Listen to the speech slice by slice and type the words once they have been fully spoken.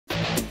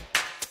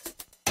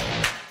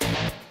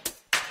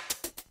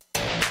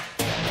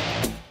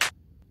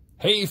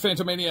Hey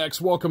Phantomaniacs,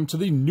 welcome to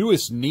the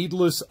newest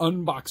Needless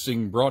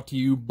unboxing brought to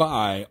you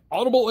by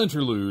Audible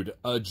Interlude,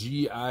 a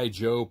G.I.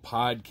 Joe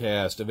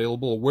podcast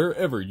available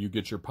wherever you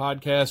get your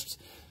podcasts.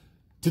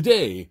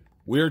 Today,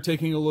 we are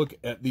taking a look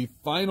at the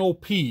final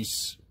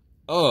piece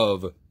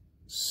of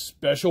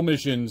Special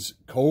Missions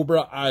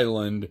Cobra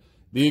Island,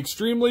 the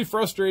extremely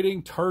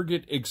frustrating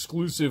Target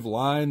exclusive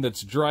line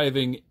that's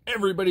driving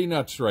everybody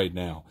nuts right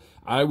now.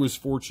 I was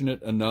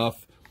fortunate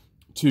enough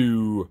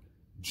to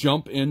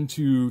jump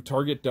into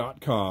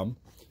Target.com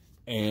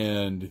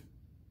and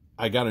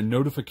I got a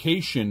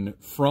notification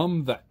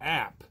from the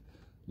app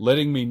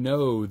letting me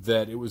know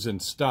that it was in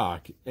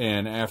stock,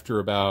 and after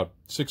about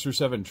 6 or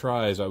 7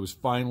 tries I was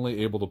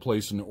finally able to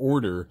place an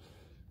order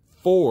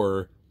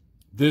for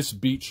this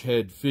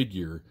Beachhead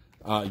figure.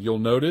 You'll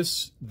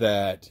notice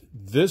that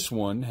this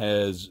one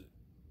has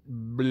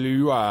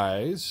blue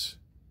eyes.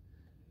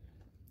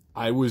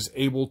 I was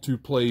able to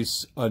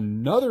place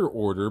another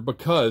order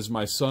because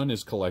my son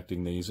is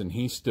collecting these and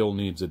he still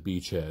needs a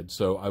Beachhead.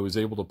 So I was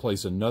able to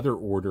place another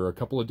order a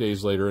couple of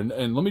days later. And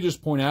let me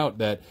just point out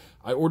that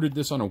I ordered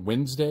this on a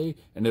Wednesday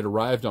and it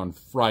arrived on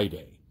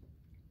Friday.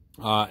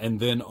 And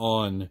then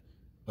on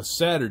a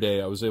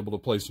Saturday, I was able to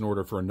place an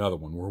order for another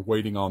one. We're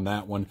waiting on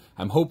that one.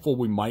 I'm hopeful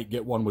we might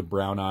get one with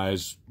brown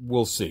eyes.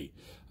 We'll see.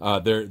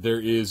 There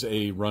is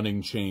a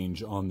running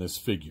change on this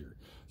figure.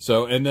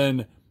 So, and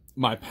then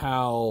my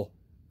pal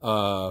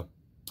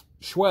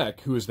W.H.A.L.E,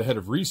 who is the head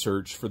of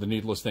research for the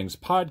Needless Things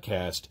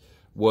podcast,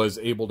 was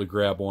able to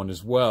grab one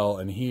as well,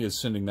 and he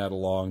is sending that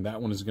along. That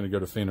one is going to go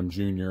to Phantom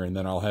Jr., and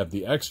then I'll have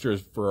the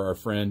extras for our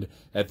friend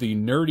at the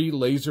Nerdy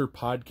Laser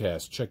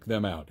podcast. Check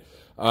them out.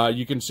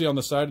 You can see on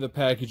the side of the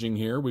packaging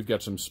here, we've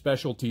got some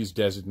specialties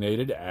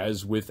designated,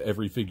 as with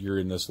every figure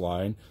in this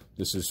line.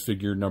 This is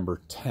figure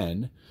number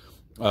 10.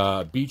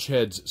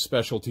 Beachhead's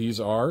specialties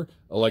are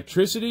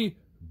electricity,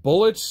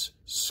 bullets,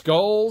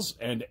 skulls,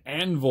 and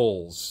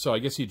anvils. So I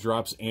guess he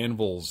drops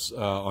anvils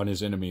on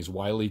his enemies,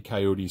 Wile E.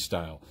 Coyote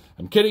style.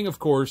 I'm kidding, of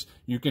course.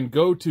 You can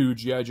go to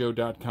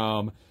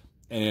GIJoe.com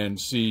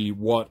and see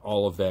what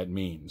all of that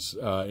means.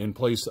 In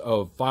place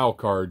of file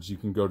cards, you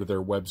can go to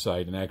their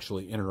website and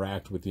actually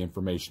interact with the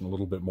information a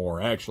little bit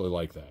more. I actually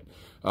like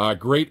that.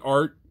 Great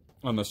art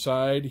on the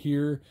side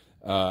here.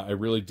 I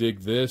really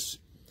dig this.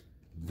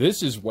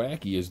 This is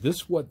wacky. Is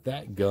this what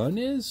that gun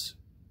is?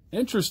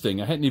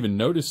 Interesting. I hadn't even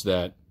noticed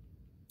that.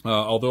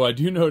 Although I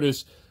do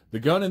notice the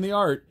gun in the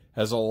art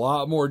has a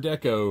lot more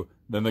deco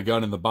than the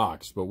gun in the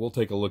box, but we'll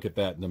take a look at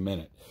that in a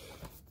minute.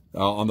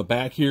 On the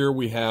back here,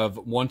 we have,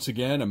 once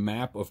again, a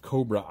map of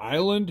Cobra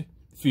Island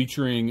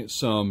featuring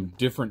some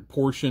different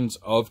portions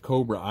of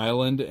Cobra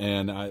Island,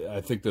 and I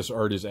think this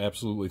art is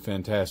absolutely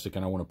fantastic,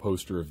 and I want a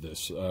poster of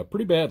this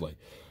pretty badly.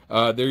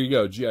 There you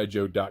go.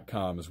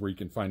 GIJoe.com is where you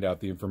can find out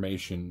the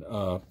information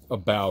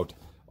about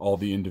all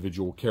the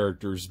individual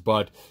characters,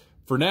 but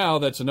for now,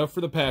 that's enough for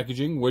the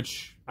packaging,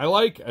 which I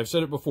like. I've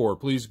said it before.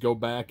 Please go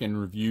back and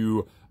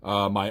review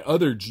my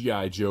other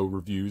G.I. Joe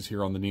reviews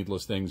here on the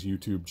Needless Things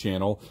YouTube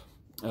channel.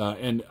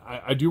 And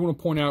I do want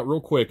to point out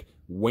real quick,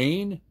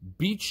 Wayne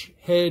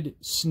Beachhead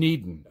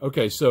Sneeden.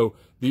 Okay, so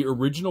the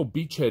original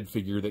Beachhead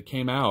figure that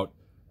came out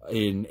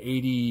in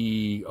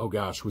 80... Oh,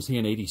 gosh, was he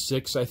in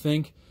 86, I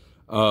think?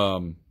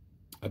 I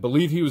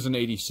believe he was in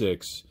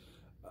 86.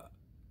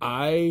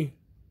 I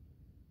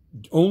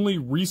only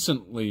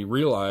recently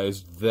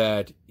realized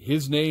that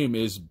his name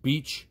is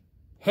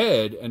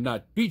Beachhead and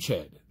not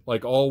Beachhead,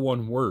 like all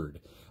one word.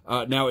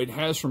 Now, it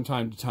has from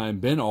time to time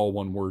been all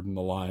one word in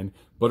the line,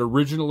 but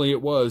originally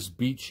it was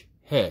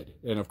Beachhead.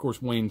 And, of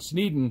course, Wayne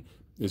Sneeden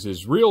is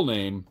his real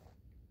name,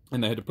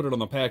 and they had to put it on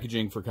the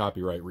packaging for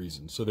copyright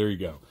reasons. So there you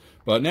go.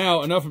 But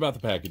now, enough about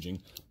the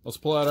packaging. Let's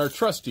pull out our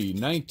trusty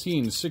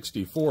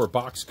 1964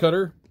 box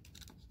cutter,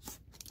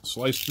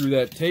 slice through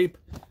that tape,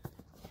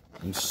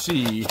 and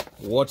see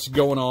what's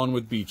going on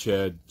with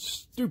Beachhead.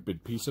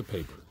 Stupid piece of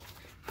paper.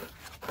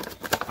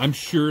 I'm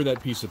sure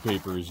that piece of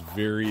paper is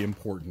very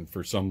important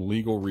for some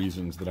legal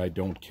reasons that I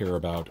don't care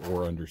about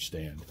or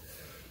understand.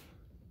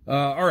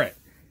 All right.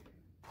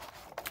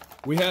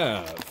 We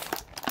have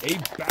a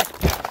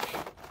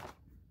backpack,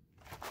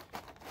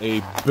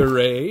 a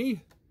beret,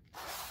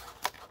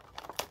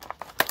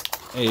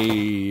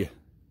 a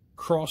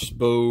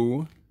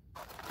crossbow,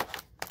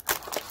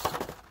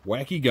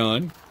 wacky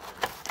gun,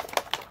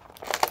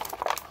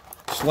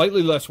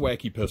 slightly less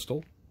wacky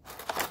pistol,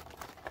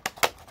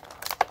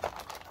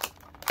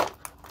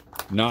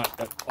 not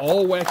at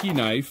all wacky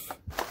knife,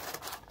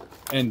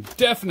 and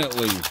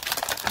definitely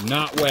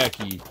not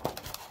wacky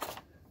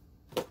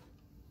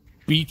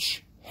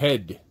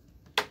Beachhead.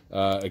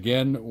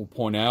 Again, we'll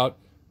point out,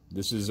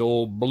 this is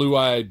old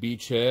blue-eyed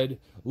Beachhead.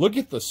 Look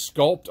at the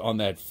sculpt on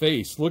that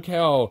face. Look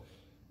how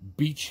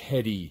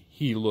Beachheady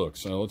he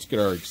looks. Now, let's get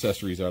our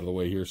accessories out of the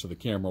way here so the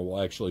camera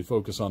will actually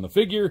focus on the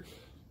figure.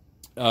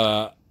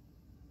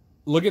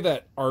 Look at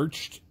that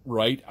arched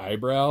right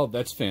eyebrow.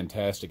 That's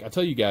fantastic. I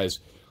tell you guys,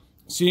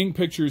 seeing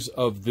pictures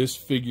of this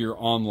figure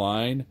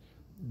online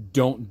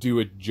don't do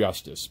it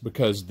justice,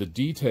 because the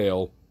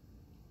detail,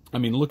 I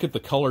mean, look at the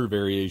color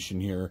variation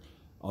here.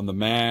 on the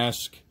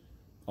mask,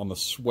 on the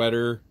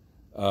sweater,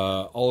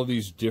 all of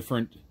these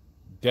different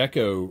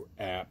deco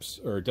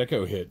apps or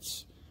deco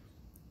hits,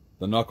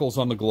 the knuckles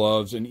on the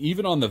gloves, and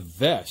even on the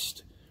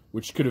vest,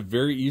 which could have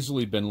very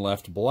easily been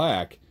left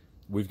black.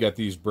 We've got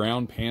these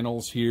brown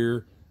panels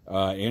here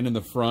and in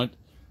the front,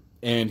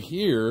 and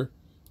here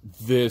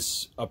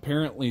this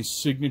apparently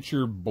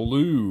signature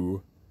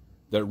blue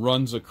that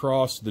runs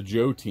across the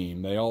Joe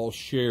team. They all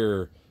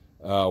share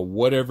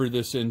whatever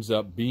this ends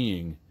up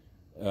being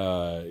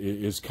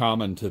is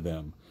common to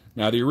them.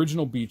 Now, the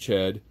original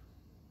Beachhead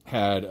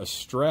had a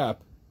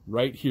strap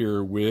right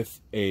here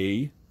with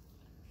a,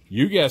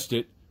 you guessed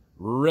it,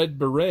 red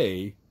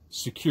beret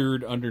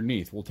secured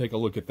underneath. We'll take a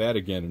look at that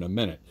again in a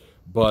minute.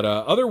 But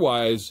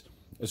otherwise,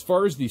 as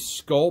far as the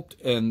sculpt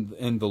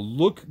and the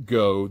look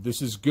go,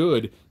 this is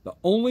good. The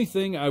only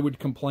thing I would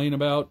complain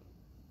about,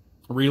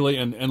 really,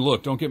 and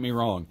look, don't get me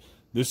wrong,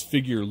 this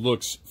figure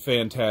looks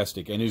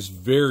fantastic and is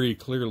very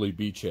clearly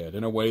Beachhead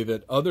in a way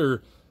that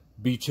other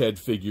Beachhead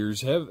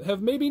figures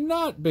have maybe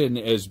not been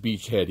as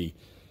Beachheady.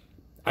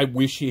 I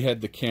wish he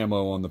had the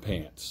camo on the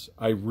pants.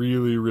 I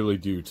really, really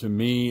do. To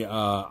me,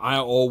 I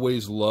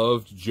always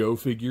loved Joe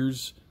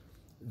figures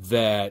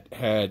that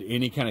had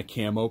any kind of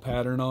camo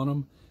pattern on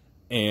them.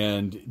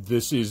 And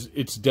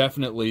it's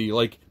definitely,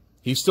 like,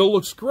 he still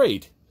looks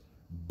great,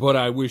 but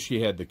I wish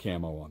he had the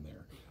camo on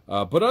there.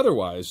 But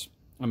otherwise,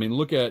 I mean,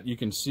 look at, you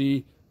can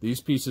see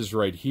these pieces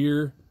right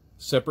here,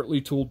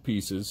 separately tooled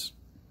pieces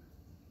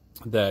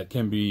that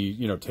can be,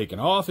 you know, taken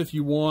off if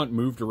you want,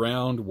 moved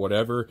around,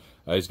 whatever.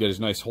 He's got his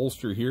nice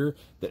holster here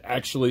that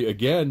actually,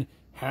 again,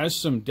 has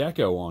some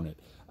deco on it.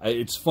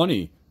 It's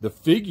funny, the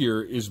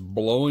figure is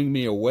blowing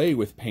me away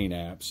with paint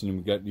apps, and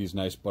we've got these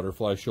nice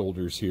butterfly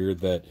shoulders here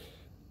that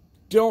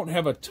don't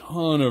have a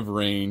ton of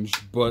range,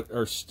 but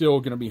are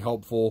still going to be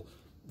helpful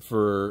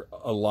for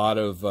a lot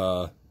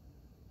of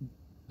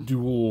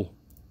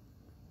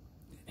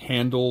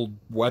dual-handled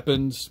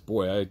weapons.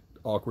 Boy, I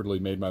awkwardly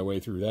made my way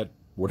through that,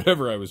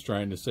 whatever I was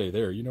trying to say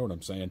there. You know what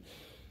I'm saying.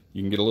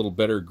 You can get a little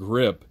better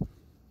grip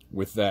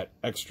with that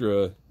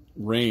extra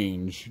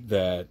range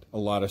that a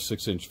lot of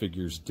 6-inch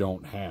figures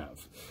don't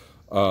have.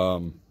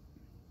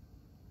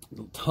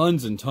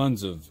 Tons and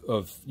tons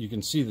of you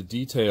can see the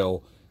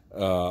detail,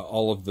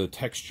 all of the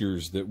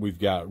textures that we've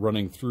got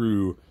running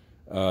through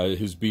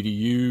his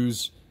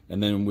BDUs,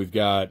 and then we've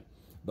got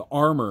the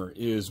armor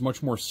is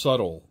much more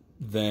subtle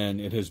than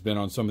it has been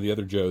on some of the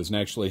other Joes, and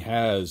actually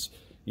has,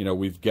 you know,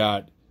 we've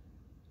got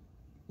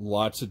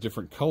lots of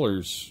different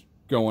colors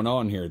going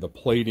on here. The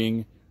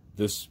plating,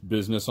 this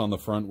business on the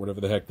front,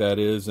 whatever the heck that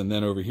is, and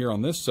then over here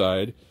on this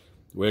side,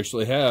 we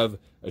actually have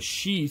a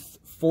sheath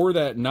for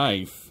that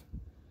knife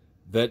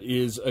that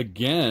is,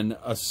 again,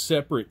 a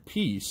separate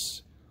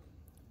piece,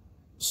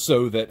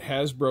 so that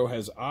Hasbro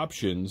has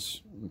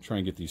options. I'm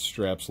trying to get these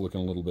straps looking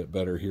a little bit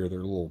better here. They're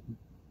a little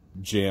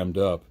jammed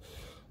up.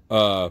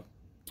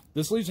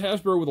 This leaves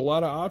Hasbro with a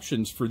lot of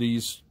options for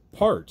these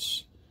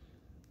parts,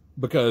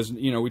 because,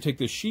 you know, we take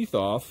this sheath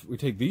off, we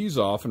take these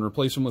off and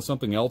replace them with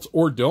something else,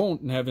 or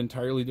don't, and have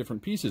entirely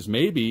different pieces.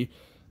 Maybe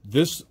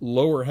this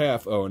lower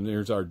half, oh, and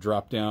there's our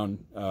drop-down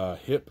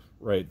hip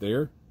right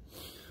there.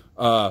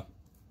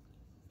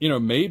 You know,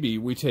 maybe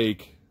we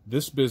take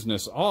this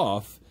business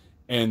off,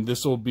 and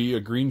this will be a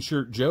green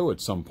shirt Joe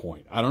at some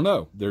point. I don't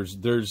know.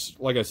 There's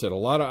like I said, a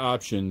lot of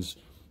options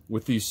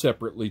with these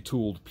separately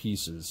tooled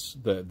pieces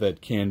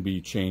that can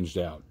be changed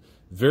out.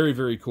 Very,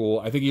 very cool.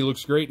 I think he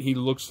looks great. He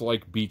looks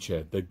like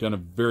Beachhead. They've done a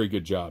very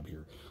good job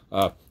here.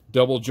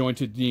 Double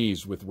jointed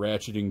knees with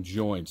ratcheting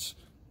joints.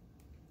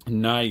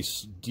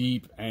 Nice,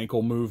 deep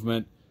ankle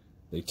movement.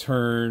 They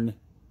turn.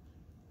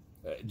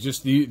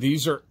 Just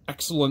these are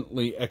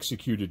excellently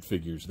executed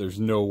figures. There's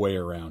no way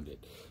around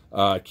it.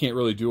 Can't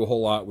really do a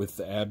whole lot with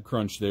the ab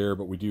crunch there,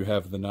 but we do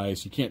have the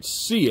nice. You can't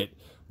see it,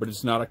 but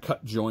it's not a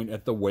cut joint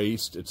at the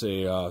waist. It's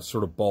a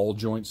sort of ball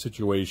joint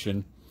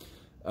situation.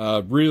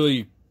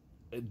 Really,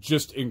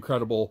 just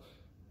incredible.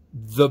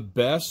 The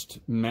best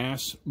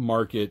mass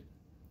market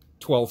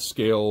 12th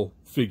scale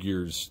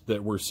figures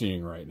that we're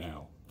seeing right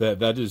now.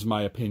 That is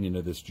my opinion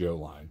of this Joe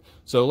line.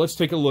 So let's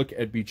take a look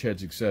at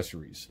Beachhead's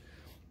accessories.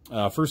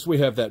 First we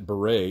have that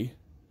beret.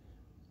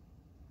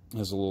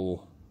 Has a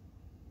little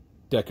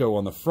deco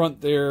on the front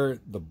there,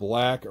 the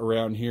black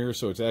around here,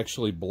 so it's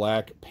actually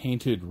black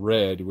painted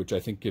red, which I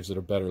think gives it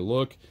a better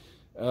look.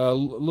 A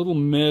little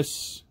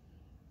miss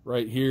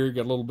right here,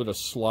 got a little bit of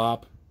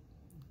slop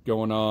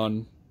going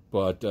on,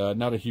 but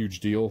not a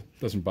huge deal.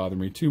 Doesn't bother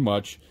me too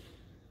much.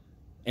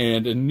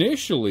 And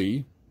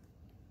initially,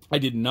 I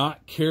did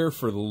not care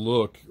for the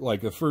look, like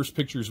the first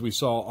pictures we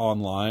saw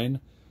online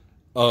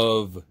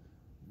of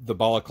the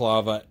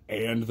balaclava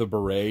and the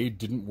beret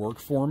didn't work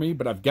for me,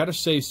 but I've got to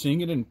say,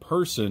 seeing it in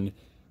person,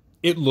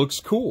 it looks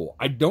cool.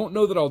 I don't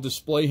know that I'll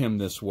display him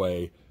this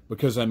way,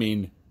 because, I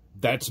mean,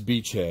 that's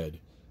Beachhead.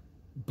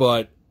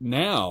 But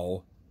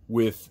now,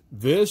 with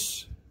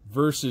this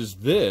versus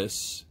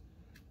this,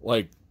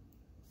 like,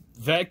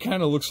 that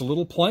kind of looks a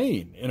little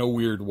plain in a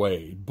weird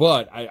way,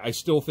 but I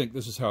still think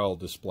this is how I'll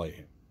display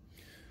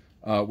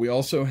him. We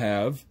also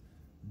have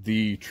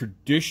the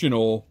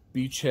traditional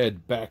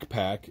beachhead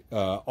backpack.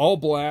 All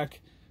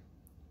black.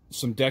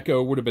 Some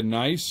deco would have been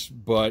nice,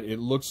 but it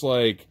looks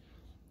like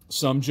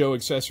some Joe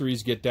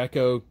accessories get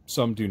deco,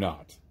 some do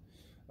not.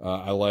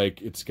 I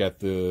like, it's got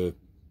the,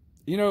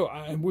 you know,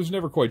 I was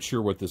never quite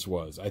sure what this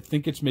was. I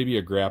think it's maybe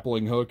a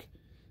grappling hook.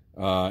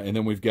 And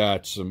then we've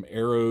got some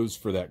arrows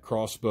for that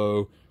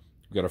crossbow.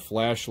 We've got a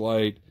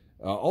flashlight,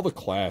 all the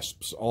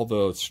clasps, all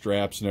the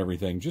straps and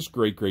everything. Just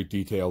great, great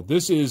detail.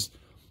 This is,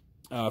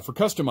 for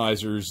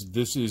customizers,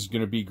 this is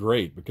going to be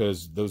great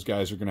because those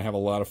guys are going to have a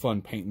lot of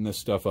fun painting this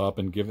stuff up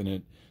and giving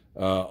it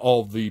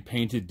all the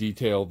painted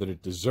detail that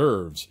it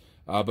deserves.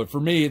 But for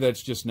me,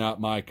 that's just not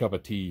my cup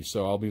of tea,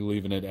 so I'll be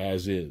leaving it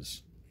as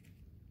is.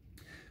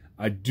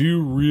 I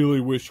do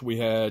really wish we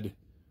had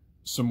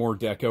some more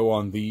deco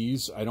on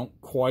these. I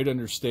don't quite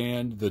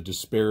understand the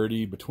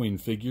disparity between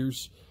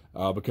figures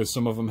because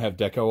some of them have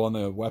deco on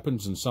the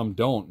weapons and some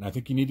don't. And I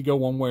think you need to go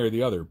one way or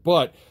the other.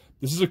 But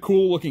this is a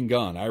cool looking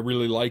gun. I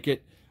really like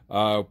it.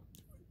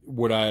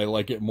 Would I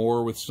like it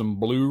more with some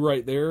blue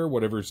right there,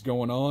 whatever's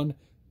going on?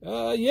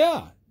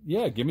 Yeah,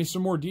 give me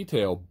some more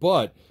detail.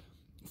 But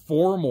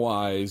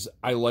form-wise,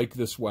 I like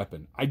this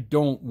weapon. I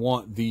don't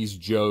want these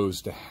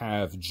Joes to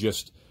have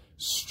just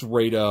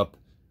straight-up,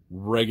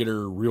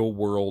 regular,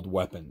 real-world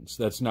weapons.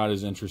 That's not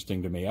as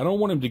interesting to me. I don't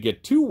want him to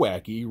get too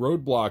wacky.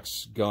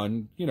 Roadblock's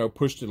gun, you know,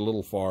 pushed it a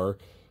little far.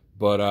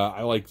 But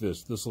I like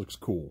this. This looks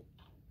cool.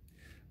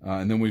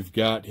 And then we've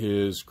got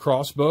his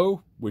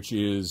crossbow, which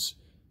is,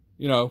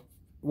 you know,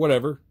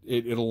 whatever.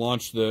 It'll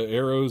launch the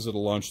arrows.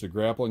 It'll launch the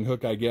grappling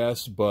hook, I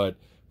guess. But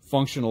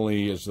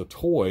functionally, as a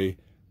toy,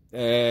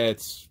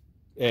 it's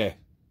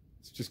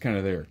just kind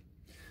of there.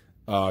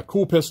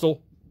 Cool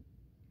pistol.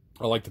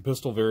 I like the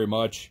pistol very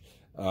much.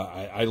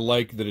 I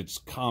like that it's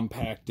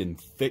compact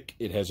and thick.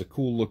 It has a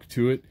cool look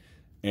to it.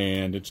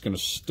 And it's going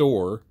to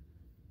store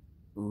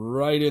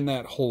right in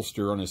that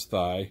holster on his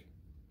thigh.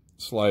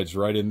 Slides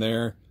right in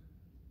there.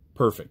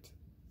 Perfect.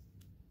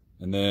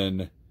 And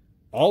then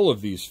all of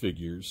these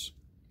figures,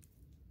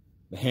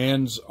 the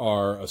hands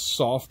are a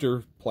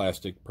softer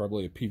plastic,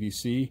 probably a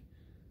PVC,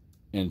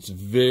 and it's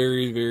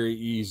very, very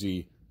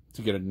easy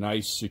to get a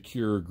nice,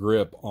 secure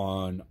grip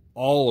on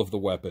all of the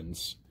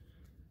weapons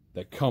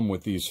that come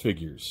with these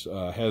figures.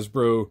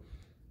 Hasbro,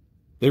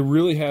 they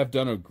really have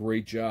done a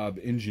great job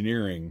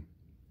engineering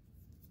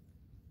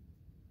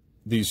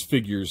these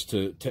figures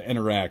to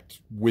interact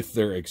with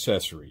their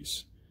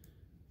accessories.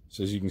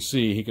 So as you can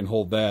see, he can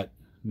hold that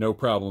no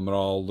problem at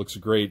all. Looks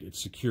great.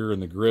 It's secure in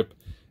the grip.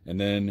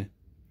 And then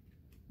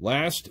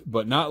last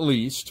but not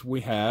least,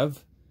 we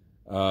have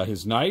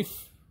his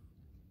knife.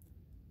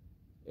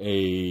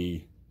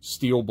 A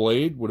steel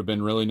blade would have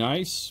been really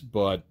nice,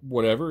 but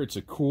whatever. It's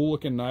a cool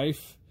looking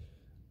knife.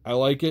 I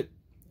like it.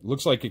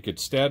 Looks like it could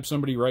stab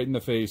somebody right in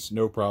the face,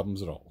 no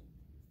problems at all.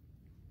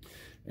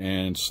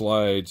 And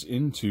slides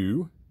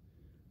into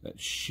that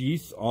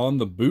sheath on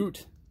the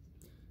boot.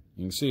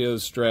 You can see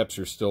those straps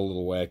are still a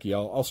little wacky.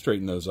 I'll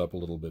straighten those up a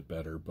little bit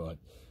better, but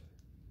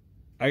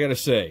I gotta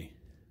say,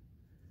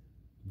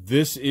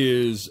 this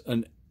is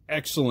an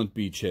excellent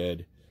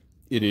beachhead.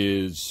 It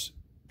is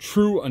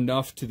true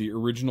enough to the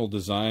original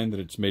design that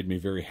it's made me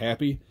very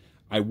happy.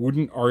 I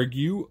wouldn't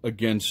argue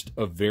against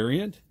a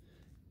variant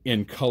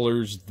in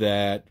colors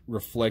that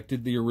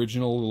reflected the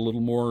original a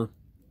little more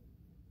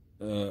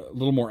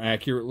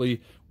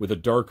accurately, with a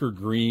darker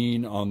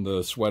green on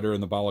the sweater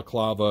and the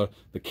balaclava,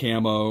 the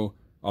camo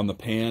on the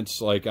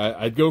pants. Like,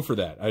 I'd go for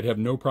that. I'd have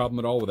no problem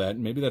at all with that.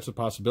 And maybe that's a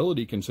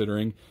possibility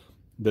considering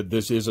that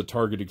this is a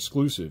Target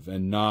exclusive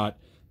and not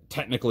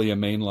technically a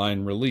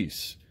mainline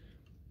release.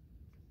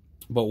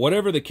 But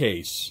whatever the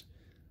case,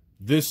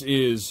 this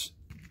is,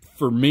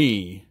 for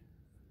me,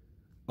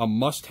 a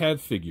must-have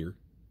figure.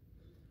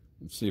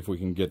 Let's see if we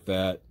can get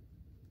that.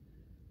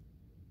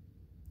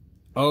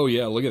 Oh,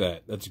 yeah, look at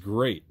that. That's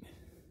great.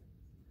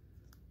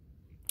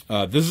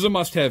 This is a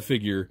must-have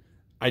figure.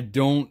 I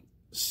don't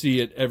see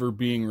it ever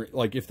being,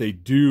 like, if they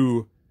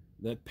do,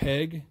 that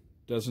peg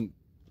doesn't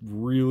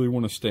really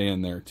want to stay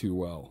in there too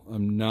well.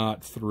 I'm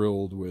not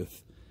thrilled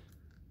with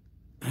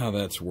how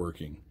that's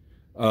working.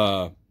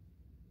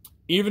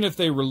 Even if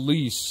they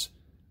release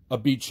a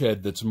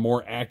beachhead that's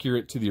more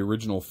accurate to the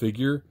original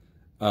figure,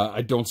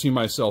 I don't see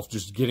myself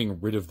just getting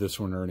rid of this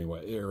one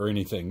or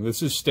anything.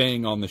 This is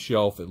staying on the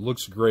shelf. It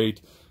looks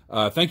great.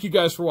 Thank you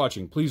guys for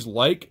watching. Please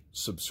like,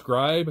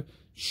 subscribe,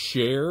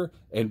 share,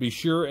 and be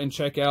sure and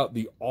check out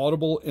the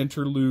Audible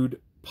Interlude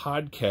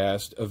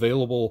podcast,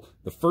 available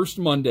the first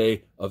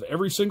Monday of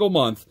every single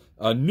month.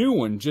 A new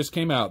one just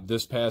came out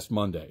this past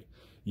Monday.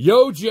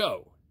 Yo,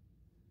 Joe!